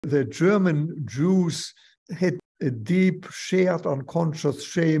the German Jews had a deep shared unconscious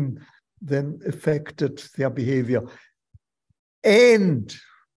shame that affected their behavior, and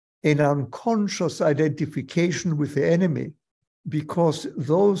an unconscious identification with the enemy, because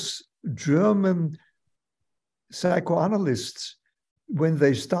those German psychoanalysts, when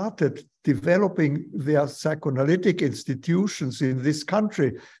they started developing their psychoanalytic institutions in this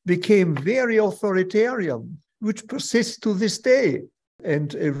country, became very authoritarian, which persists to this day.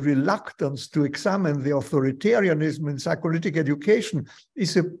 And a reluctance to examine the authoritarianism in psychoanalytic education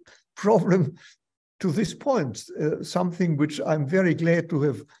is a problem to this point, something which I'm very glad to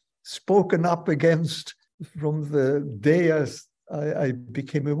have spoken up against from the day I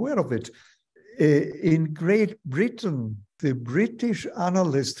became aware of it. In Great Britain, the British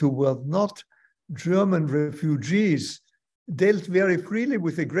analysts who were not German refugees dealt very freely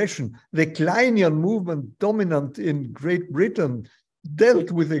with aggression. The Kleinian movement, dominant in Great Britain,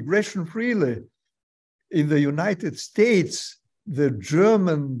 dealt with aggression freely. In the United States, the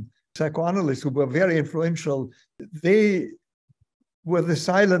German psychoanalysts who were very influential, they were the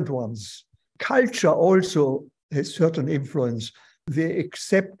silent ones. Culture also has certain influence. The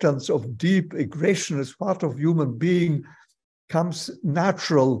acceptance of deep aggression as part of human being comes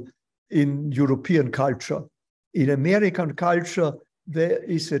natural in European culture. In American culture, there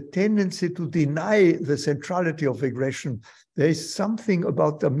is a tendency to deny the centrality of aggression. There is something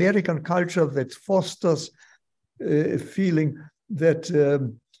about American culture that fosters a feeling that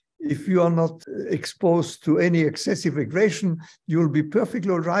if you are not exposed to any excessive aggression, you'll be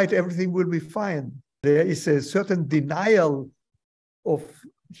perfectly all right, everything will be fine. There is a certain denial of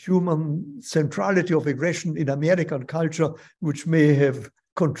human centrality of aggression in American culture, which may have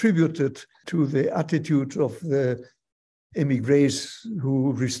contributed to the attitude of the emigres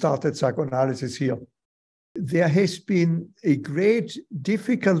who restarted psychoanalysis here. There has been a great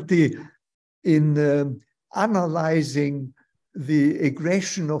difficulty in analyzing the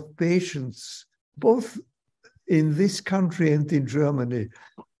aggression of patients, both in this country and in Germany.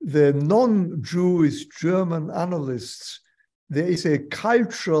 The non-Jewish German analysts, there is a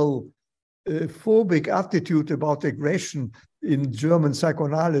cultural phobic attitude about aggression in German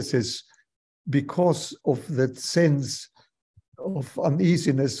psychoanalysis because of that sense of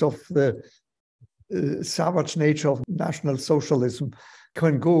uneasiness, of the savage nature of National Socialism.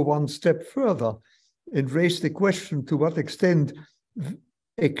 Can go one step further and raise the question to what extent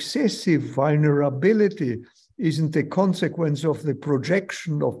excessive vulnerability isn't a consequence of the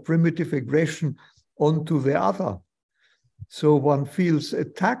projection of primitive aggression onto the other. So one feels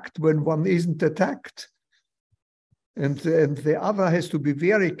attacked when one isn't attacked. And the other has to be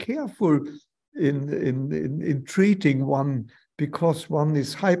very careful in treating one, because one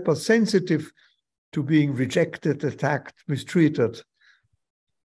is hypersensitive to being rejected, attacked, mistreated.